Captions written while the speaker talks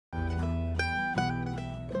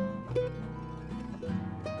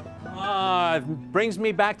brings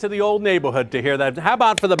me back to the old neighborhood to hear that. How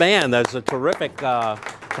about for the band? That's a terrific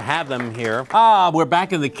to have them here. We're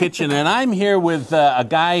back in the kitchen, and I'm here with a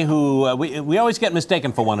guy who we always get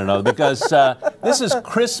mistaken for one another because this is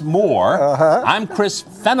Chris Moore. I'm Chris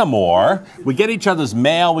Fenimore. We get each other's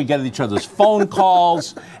mail, we get each other's phone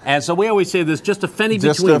calls, and so we always say there's just a fenny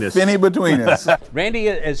between us. Just a fenny between us. Randy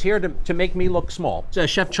is here to make me look small.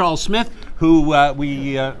 Chef Charles Smith, who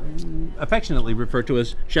we affectionately refer to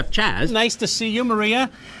as Chef Chaz. Nice to see you, Maria.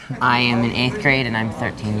 I am in 8th grade and I'm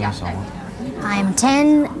 13 years old. I'm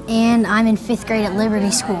 10 and I'm in 5th grade at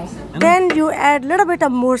Liberty School. Then you add a little bit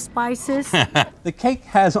of more spices. The cake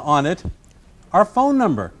has on it our phone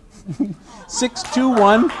number,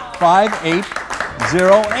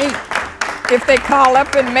 621-5808. If they call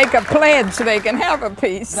up and make a pledge, they can have a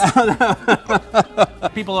piece.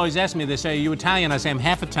 People always ask me, they say, are you Italian? I say, I'm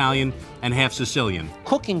half Italian and half Sicilian.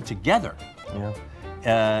 Cooking together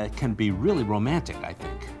can be really romantic, I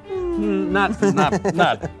think. Not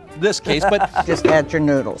this case, but... Just add your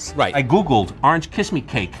noodles. Right. I Googled orange kiss me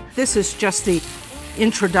cake. This is just the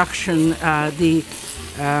introduction,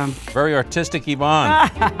 Very artistic, Yvonne.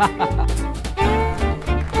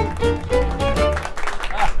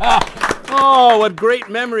 Oh, what great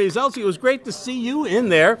memories. Elsie, it was great to see you in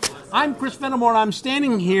there. I'm Chris Fenimore. I'm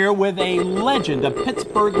standing here with a legend, a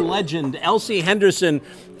Pittsburgh legend, Elsie Henderson.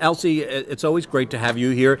 Elsie, it's always great to have you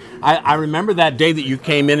here. I remember that day that you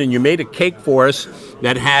came in and you made a cake for us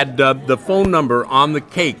that had the phone number on the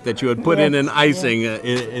cake that you had put in icing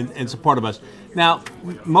in support of us. Now,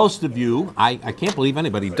 most of you, I can't believe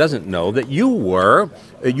anybody doesn't know that you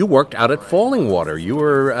worked out at Fallingwater. You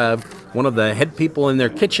were one of the head people in their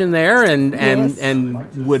kitchen there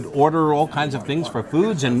and would order all kinds of things for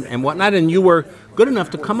foods and whatnot. And you were good enough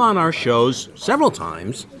to come on our shows several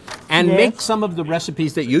times and make some of the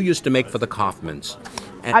recipes that you used to make for the Kaufmanns.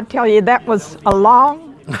 I tell you, that was a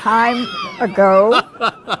long time ago.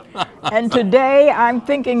 And today I'm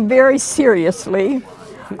thinking very seriously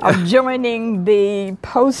of joining the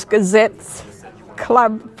Post-Gazette's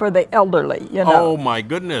club for the elderly, you know. Oh, my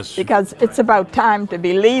goodness. Because it's about time to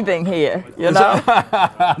be leaving here, you know.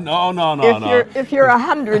 No. If you're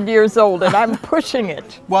 100 years old and I'm pushing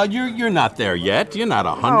it. Well, you're not there yet. You're not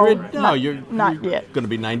 100. No, you're not yet. Going to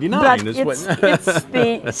be 99. But it's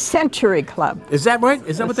the Century Club. Is that right?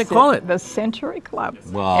 Is that what they call it? The Century Club.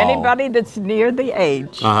 Wow. Anybody that's near the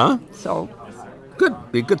age. So. Good.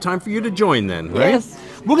 Be a good time for you to join then, right? Yes.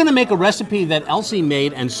 We're going to make a recipe that Elsie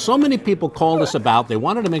made, and so many people called us about. They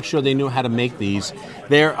wanted to make sure they knew how to make these.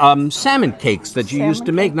 They're salmon cakes that you used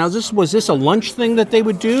to make. Now, was this a lunch thing that they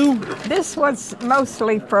would do? This was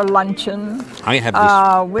mostly for luncheon. I have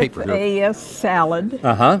this with paper here. a salad.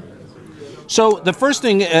 So the first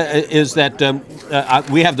thing is that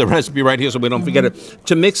we have the recipe right here, so we don't forget it.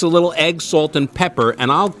 To mix a little egg, salt, and pepper,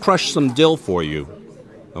 and I'll crush some dill for you.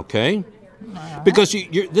 Okay. Because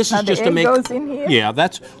this is just to make. Goes in here? Yeah,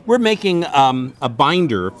 we're making a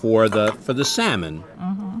binder for the salmon.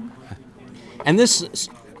 And this,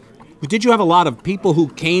 did you have a lot of people who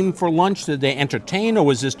came for lunch? Did they entertain, or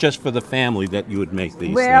was this just for the family that you would make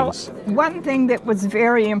these things? One thing that was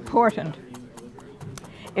very important.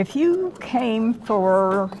 If you came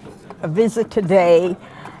for a visit today,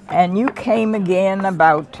 and you came again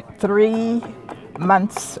about 3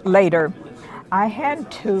 months later, I had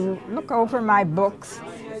to look over my books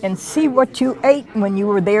and see what you ate when you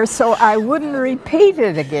were there so I wouldn't repeat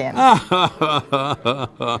it again.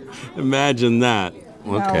 Imagine that.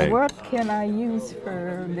 Okay. Now, what can I use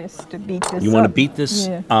for this to beat this You want to beat this?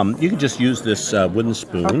 Yeah. You can just use this wooden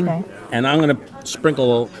spoon. Okay. And I'm going to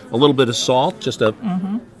sprinkle a little bit of salt, just a...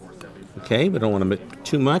 Okay, we don't want to make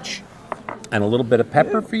too much. And a little bit of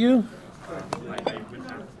pepper for you.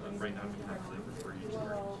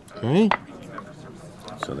 Okay.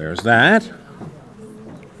 So there's that.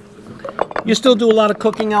 You still do a lot of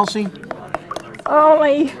cooking, Elsie?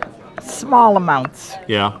 Only small amounts.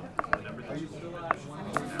 Yeah.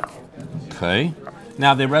 Okay.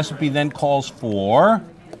 Now the recipe then calls for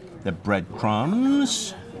the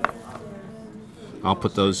breadcrumbs. I'll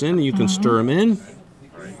put those in and you can stir them in.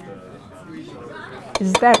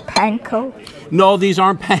 Is that panko? No, these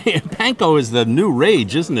aren't panko. Is the new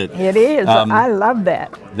rage, isn't it? It is. I love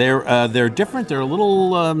that. They're different. They're a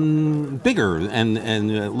little bigger and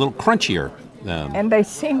a little crunchier. And they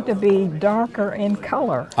seem to be darker in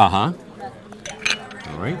color. All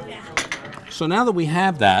right. So now that we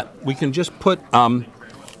have that, we can just put.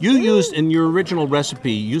 You used in your original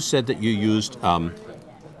recipe. You said that you used a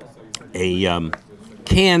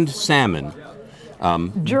canned salmon.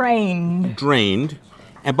 Drained.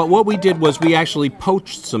 but what we did was we actually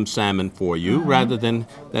poached some salmon for you rather than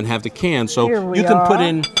have the can. So Here we you can put are.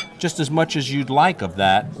 in just as much as you'd like of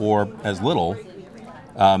that, or as little.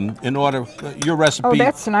 In order, your recipe. Oh,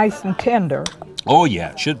 that's nice and tender. Oh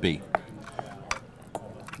yeah, it should be.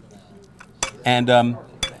 And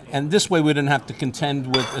this way we didn't have to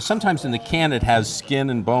contend with. Sometimes in the can it has skin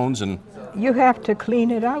and bones and. You have to clean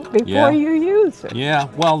it out before Yeah. you use it. Yeah,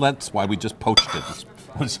 well, that's why we just poached it. It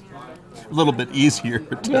was a little bit easier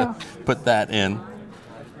to put that in.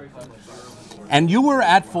 And you were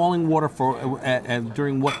at Fallingwater for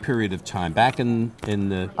during what period of time? Back in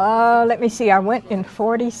the Let me see. I went in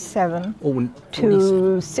 47 in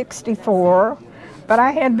to 64, but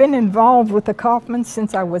I had been involved with the Kaufmanns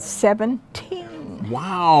since I was 17.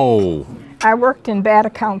 Wow. I worked in bad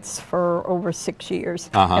accounts for over 6 years,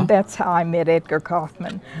 Uh-huh. and that's how I met Edgar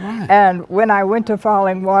Kaufmann. Right. And when I went to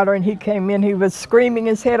Fallingwater and he came in, he was screaming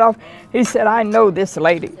his head off. He said, "I know this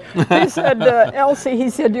lady." He said, "Elsie," he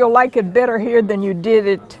said, "you'll like it better here than you did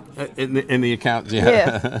it." In the account, yeah.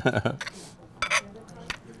 Yes.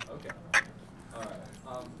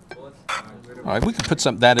 All right, we can put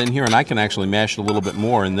that in here, and I can actually mash a little bit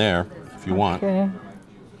more in there if you want. Okay.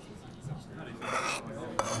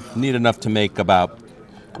 Need enough to make about.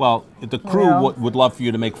 Well, the crew Well. would love for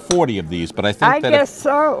you to make 40 of these, but I think I that guess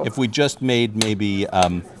so. if we just made maybe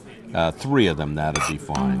 3 of them, that'd be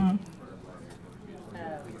fine.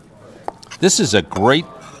 This is a great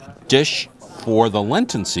dish for the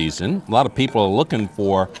Lenten season. A lot of people are looking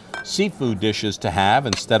for seafood dishes to have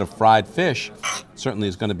instead of fried fish. Certainly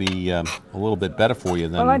is going to be a little bit better for you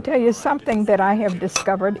than. Well, I tell you, something that I have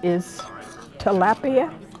discovered is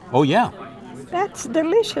tilapia. Oh yeah, That's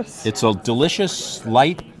delicious. it's a delicious,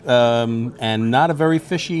 light, and not a very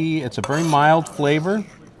fishy. It's a very mild flavor.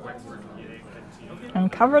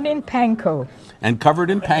 And covered in panko. And covered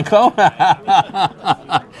in panko.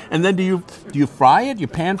 And then do you fry it? You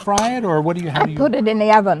pan fry it, or what do you? How do you? Put it in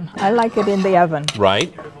the oven. I like it in the oven.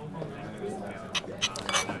 Right.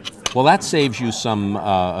 Well, that saves you some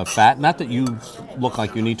fat. Not that you look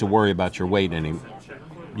like you need to worry about your weight any.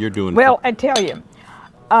 You're doing Well, I tell you,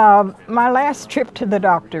 my last trip to the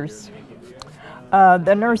doctor's,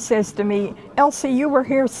 the nurse says to me, "Elsie, you were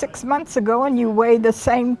here 6 months ago and you weigh the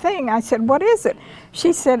same thing." I said, "What is it?"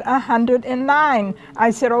 She said, 109.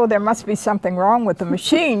 I said, "Oh, there must be something wrong with the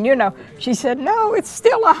machine, you know." She said, "No, it's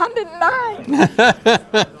still 109.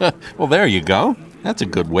 Well, there you go. That's a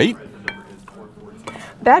good weight.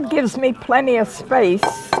 That gives me plenty of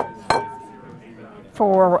space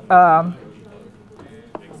for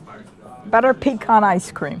butter pecan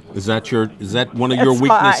ice cream. Is that one of your That's mine.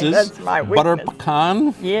 weaknesses? That's my Butter weakness.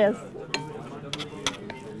 pecan. Yes.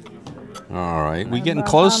 All right, we getting About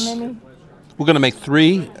close. how many? We're gonna make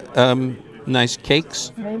 3 nice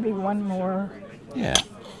cakes. Maybe one more. Yeah.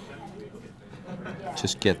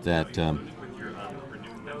 Just get that.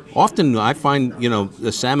 Often I find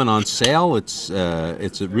the salmon on sale. It's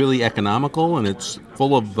really economical and it's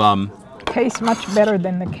full of. Tastes much better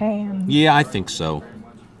than the can. Yeah, I think so.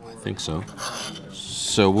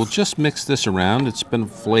 So we'll just mix this around. It's been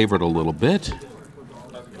flavored a little bit.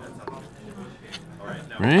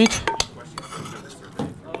 Right?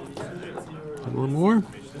 A little more.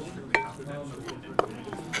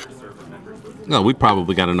 No, we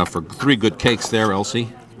probably got enough for 3 good cakes there, Elsie.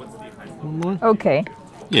 One more? Okay.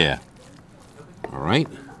 Yeah. All right.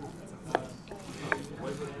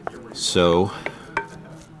 So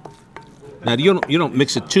now you don't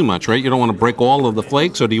mix it too much, right? You don't want to break all of the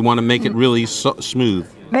flakes, or do you want to make it really smooth?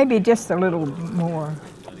 Maybe just a little more.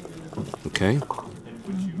 Okay.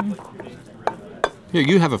 Here,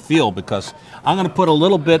 you have a feel, because I'm going to put a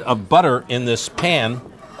little bit of butter in this pan.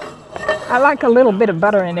 I like a little bit of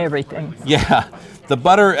butter in everything. Yeah, the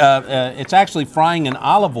butter, it's actually frying in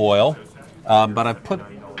olive oil, but I put,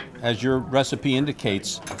 as your recipe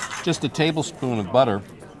indicates, just a tablespoon of butter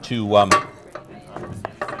to,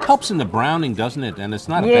 helps in the browning, doesn't it? And it's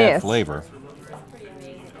not a bad Yes. flavor.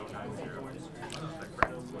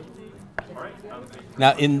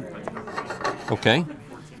 Now okay,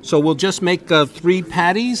 so we'll just make 3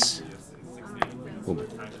 patties. We'll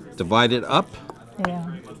divide it up. Yeah.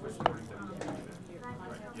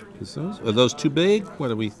 Are those too big?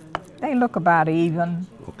 What are we? They look about even.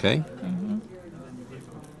 Okay.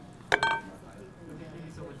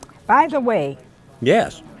 By the way,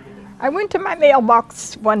 Yes. I went to my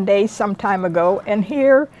mailbox one day some time ago, and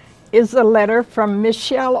here is a letter from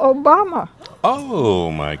Michelle Obama. Oh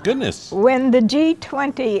my goodness. When the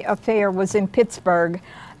G20 affair was in Pittsburgh,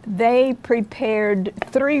 they prepared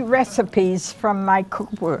 3 recipes from my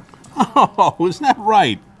cookbook. Oh, isn't that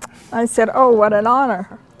right? I said, "Oh, what an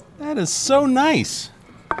honor." That is so nice.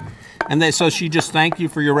 And so she just thanked you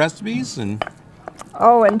for your recipes? And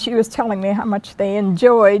Oh, and she was telling me how much they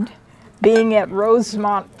enjoyed being at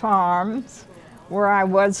Rosemont Farms, where I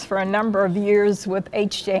was for a number of years with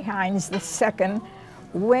H.J. Hines II,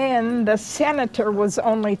 when the senator was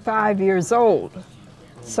only 5 years old.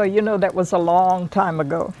 So you know that was a long time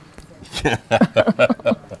ago. it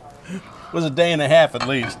was a day and a half at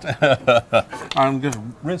least. I'm going to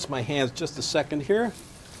rinse my hands just a second here.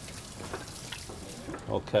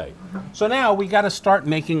 Okay, so now we got to start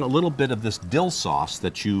making a little bit of this dill sauce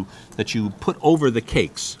that you put over the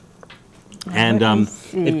cakes, and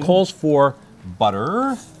it calls for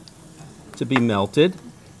butter to be melted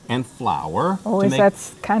and flour. Oh,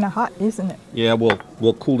 that's kind of hot, isn't it? Yeah,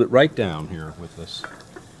 we'll cool it right down here with this,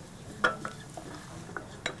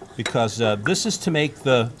 because this is to make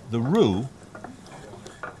the roux,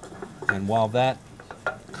 and while that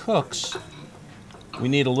cooks, we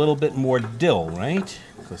need a little bit more dill, right?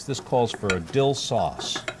 Because this calls for a dill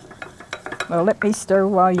sauce. Well, let me stir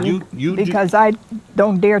while you because do. I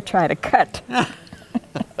don't dare try to cut.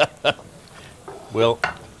 Well,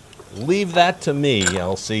 leave that to me,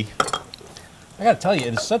 Elsie. I got to tell you,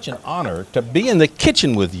 it is such an honor to be in the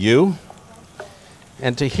kitchen with you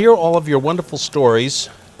and to hear all of your wonderful stories.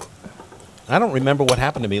 I don't remember what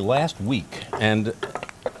happened to me last week, and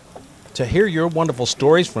to hear your wonderful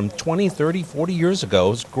stories from 20, 30, 40 years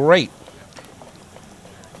ago is great.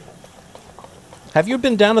 Have you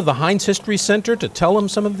been down to the Heinz History Center to tell them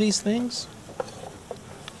some of these things?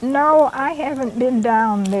 No, I haven't been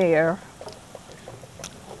down there.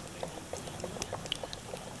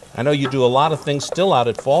 I know you do a lot of things still out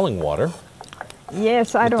at Fallingwater.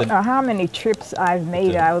 Yes, I don't know how many trips I've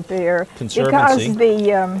made out there Conservancy.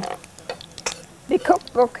 because the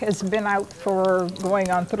cookbook has been out for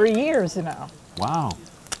going on 3 years now. Wow.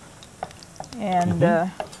 And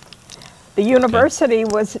the university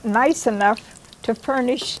was nice enough to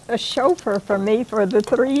furnish a chauffeur for me for the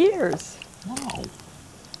 3 years. Wow. All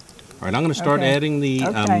right, I'm going to start adding the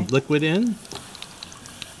liquid in.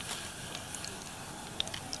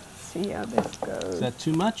 See how this goes. Is that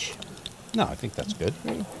too much? No, I think that's good.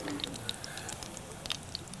 Okay.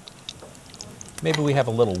 Maybe we have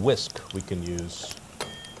a little whisk we can use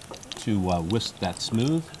to whisk that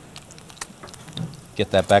smooth. Get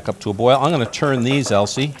that back up to a boil. I'm going to turn these,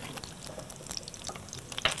 Elsie.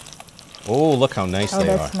 Oh, look how nice they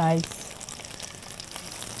are. Oh, that's nice.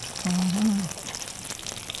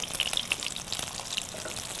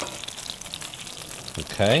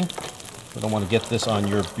 Okay. I don't want to get this on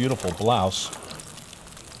your beautiful blouse.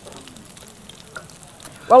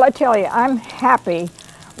 Well, I tell you, I'm happy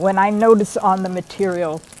when I notice on the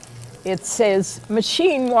material it says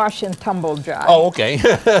machine wash and tumble dry. Oh, okay.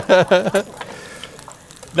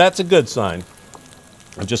 That's a good sign.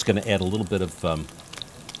 I'm just going to add a little bit of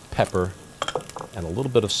pepper and a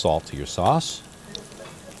little bit of salt to your sauce.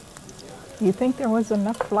 You think there was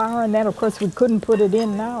enough flour in that? Of course, we couldn't put it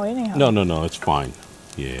in now anyhow. No, it's fine.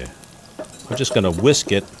 Yeah. I'm just going to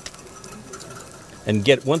whisk it and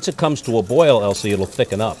once it comes to a boil, Elsie, it'll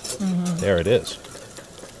thicken up. There it is.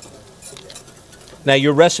 Now,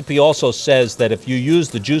 your recipe also says that if you use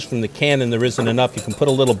the juice from the can and there isn't enough, you can put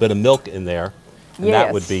a little bit of milk in there. And Yes.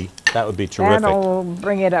 that would be terrific. That'll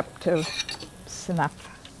bring it up to snuff.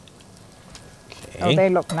 Okay. Oh, they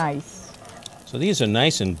look nice. So these are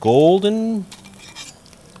nice and golden.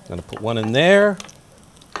 I'm going to put one in there.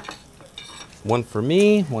 One for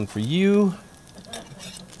me, one for you,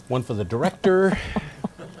 one for the director.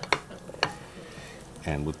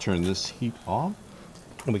 And we'll turn this heat off.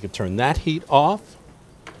 And we can turn that heat off.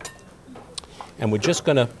 And we're just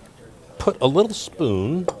going to put a little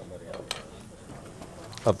spoon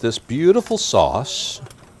of this beautiful sauce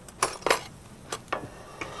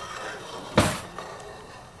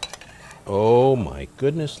Oh my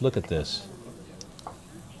goodness, look at this.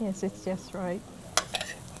 Yes, it's just right.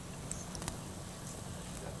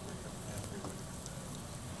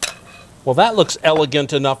 Well, that looks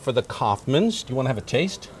elegant enough for the Kaufmanns. Do you want to have a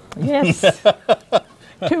taste? Yes.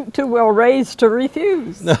 too well raised to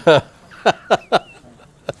refuse. Now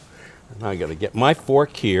I got to get my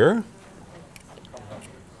fork here.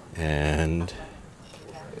 And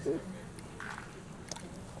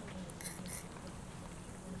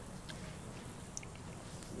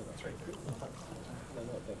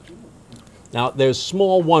now, there's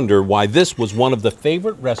small wonder why this was one of the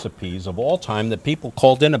favorite recipes of all time that people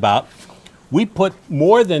called in about. We put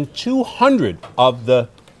more than 200 of the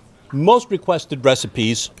most requested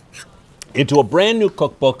recipes into a brand new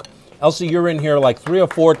cookbook. Elsie, you're in here like 3 or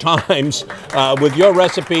 4 times with your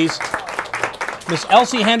recipes. Miss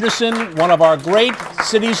Elsie Henderson, one of our great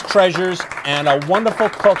city's treasures, and a wonderful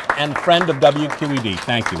cook and friend of WQED.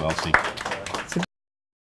 Thank you, Elsie.